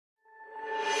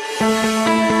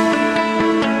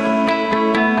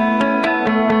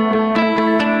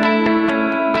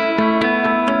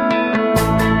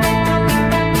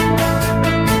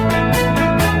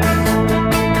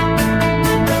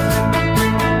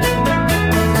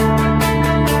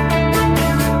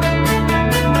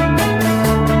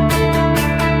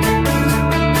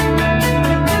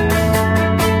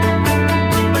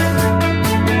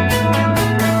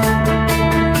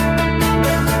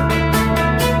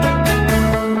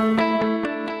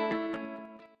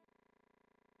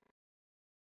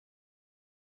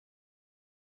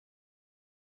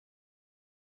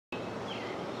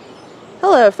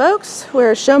Hello folks,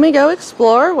 we're Show Me Go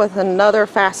Explore with another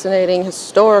fascinating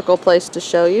historical place to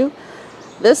show you.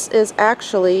 This is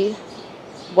actually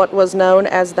what was known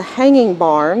as the Hanging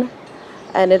Barn,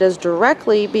 and it is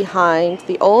directly behind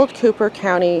the old Cooper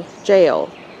County Jail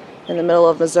in the middle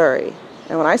of Missouri.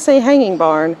 And when I say hanging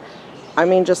barn, I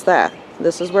mean just that.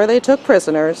 This is where they took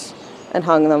prisoners and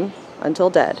hung them until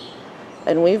dead.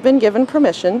 And we've been given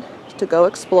permission to go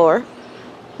explore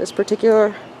this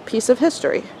particular piece of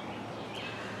history.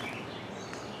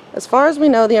 As far as we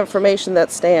know, the information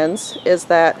that stands is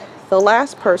that the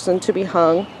last person to be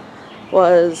hung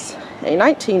was a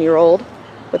 19-year-old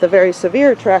with a very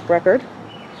severe track record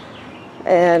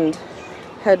and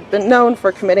had been known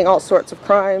for committing all sorts of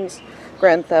crimes,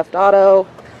 grand theft auto,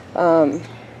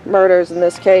 murders in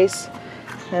this case.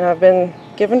 And I've been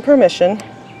given permission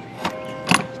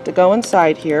to go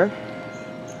inside here.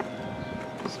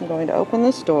 So I'm going to open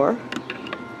this door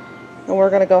and we're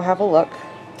going to go have a look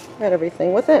at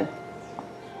everything within.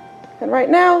 And right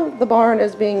now the barn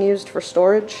is being used for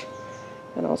storage,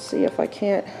 and I'll see if I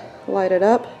can't light it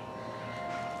up.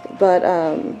 But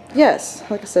yes,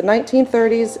 like I said,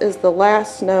 1930s is the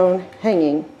last known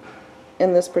hanging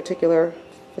in this particular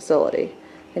facility.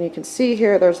 And you can see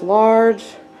here there's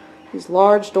these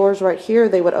large doors right here.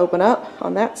 They would open up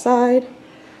on that side,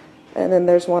 and then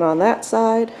there's one on that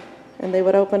side, and they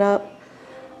would open up.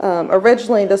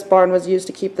 Originally this barn was used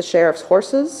to keep the sheriff's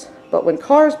horses, but when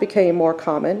cars became more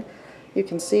common, you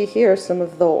can see here some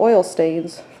of the oil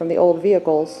stains from the old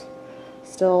vehicles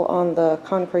still on the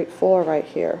concrete floor right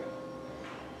here.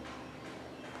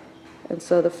 And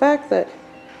so the fact that,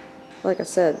 like I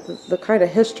said, the kind of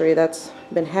history that's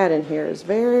been had in here is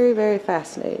very, very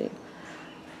fascinating.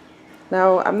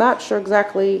 Now, I'm not sure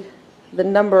exactly the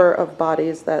number of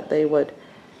bodies that they would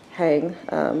hang.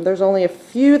 There's only a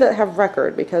few that have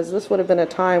record, because this would have been a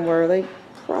time where they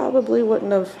probably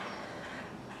wouldn't have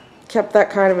kept that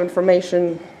kind of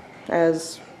information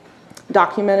as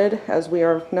documented as we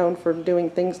are known for doing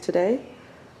things today.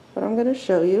 But I'm going to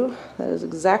show you that is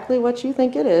exactly what you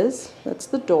think it is. That's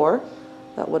the door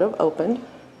that would have opened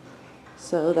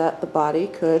so that the body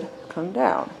could come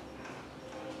down.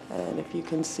 And if you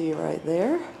can see right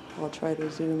there, I'll try to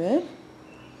zoom in,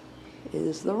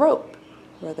 is the rope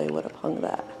where they would have hung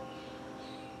that.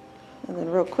 And then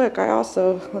real quick, I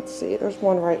also, let's see, there's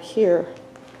one right here,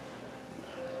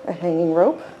 a hanging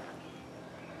rope.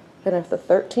 And if the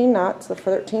 13 knots, the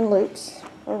 13 loops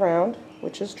around,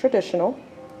 which is traditional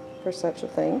for such a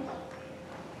thing.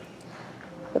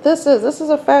 But this is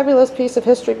a fabulous piece of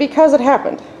history because it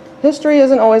happened. History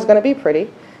isn't always going to be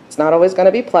pretty. It's not always going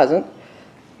to be pleasant.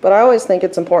 But I always think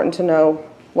it's important to know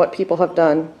what people have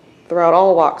done throughout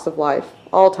all walks of life,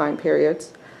 all time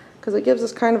periods, because it gives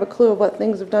us kind of a clue of what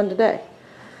things have done today.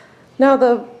 Now,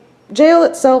 the jail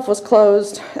itself was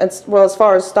closed, well, as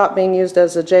far as stopped being used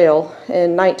as a jail,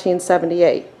 in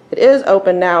 1978. It is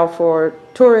open now for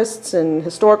tourists and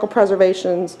historical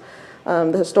preservations.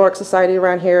 The Historic Society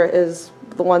around here is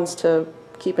the ones to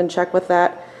keep in check with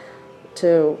that,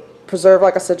 to preserve,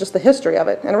 like I said, just the history of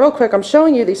it. And real quick, I'm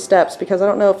showing you these steps because I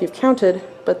don't know if you've counted,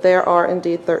 but there are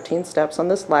indeed 13 steps on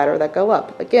this ladder that go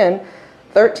up. Again,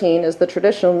 13 is the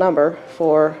traditional number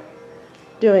for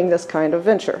doing this kind of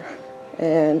venture.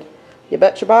 And you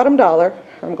bet your bottom dollar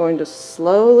I'm going to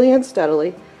slowly and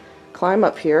steadily climb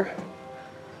up here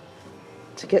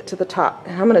to get to the top.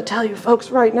 And I'm going to tell you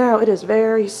folks right now, it is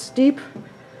very steep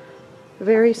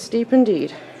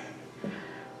indeed.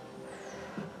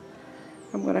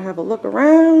 I'm going to have a look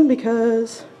around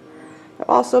because I've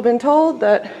also been told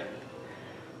that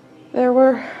there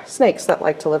were snakes that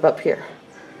like to live up here.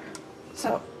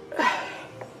 So,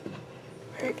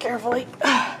 very carefully.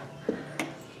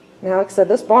 Now, like I said,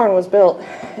 this barn was built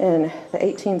in the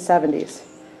 1870s.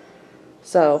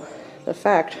 So, the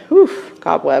fact,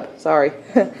 cobweb, sorry.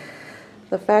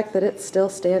 The fact that it's still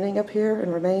standing up here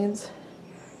and remains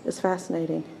is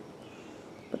fascinating.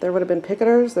 But there would have been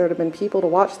picketers, there would have been people to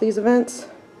watch these events.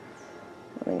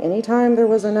 I mean, anytime there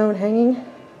was a known hanging,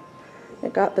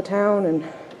 it got the town and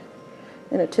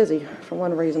in a tizzy for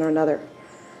one reason or another.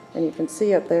 And you can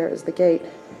see up there is the gate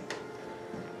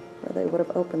where they would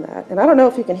have opened that. And I don't know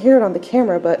if you can hear it on the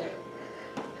camera, but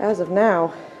as of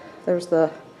now, there's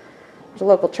the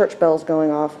local church bells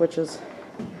going off, which is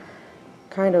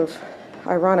kind of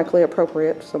ironically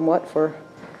appropriate somewhat for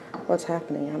what's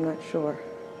happening. I'm not sure.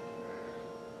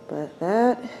 But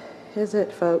that is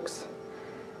it, folks.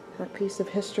 That piece of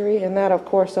history. And that, of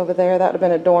course, over there, that would have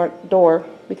been a door,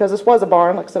 because this was a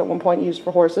barn, like I said, at one point used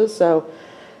for horses, so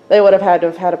they would have had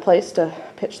a place to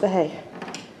pitch the hay.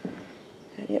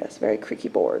 And yes, very creaky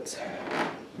boards.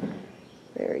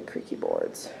 Very creaky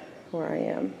boards where I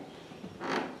am.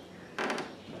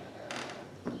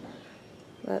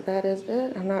 But that is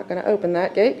it. I'm not going to open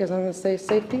that gate because I'm going to save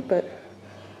safety, but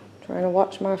I'm trying to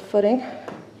watch my footing.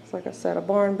 It's like I said, a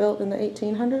barn built in the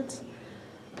 1800s.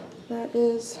 That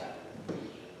is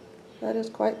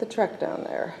quite the trek down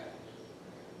there.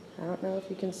 I don't know if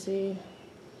you can see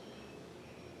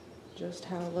just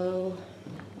how low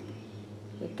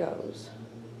it goes.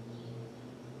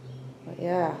 But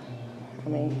yeah, I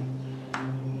mean,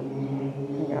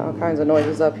 you got all kinds of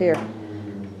noises up here.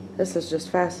 This is just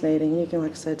fascinating. You can,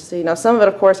 like I said, see. Now, some of it,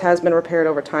 of course, has been repaired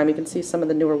over time. You can see some of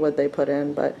the newer wood they put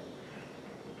in, but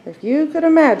if you could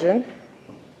imagine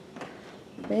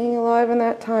being alive in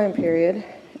that time period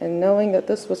and knowing that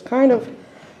this was it kind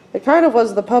of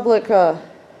was the public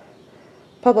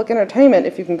entertainment,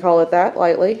 if you can call it that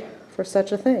lightly, for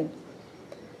such a thing.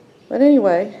 But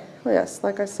anyway, yes,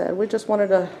 like I said, we just wanted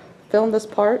to film this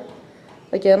part.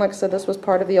 Again, like I said, this was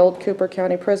part of the old Cooper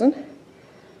County Prison,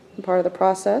 and part of the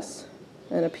process,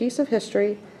 and a piece of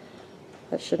history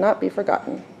that should not be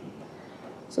forgotten.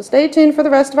 So stay tuned for the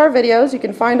rest of our videos. You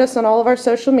can find us on all of our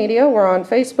social media. We're on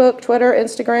Facebook, Twitter,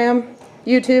 Instagram,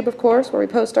 YouTube, of course, where we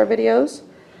post our videos.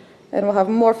 And we'll have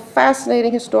more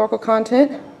fascinating historical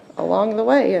content along the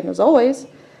way. And as always,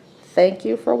 thank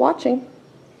you for watching.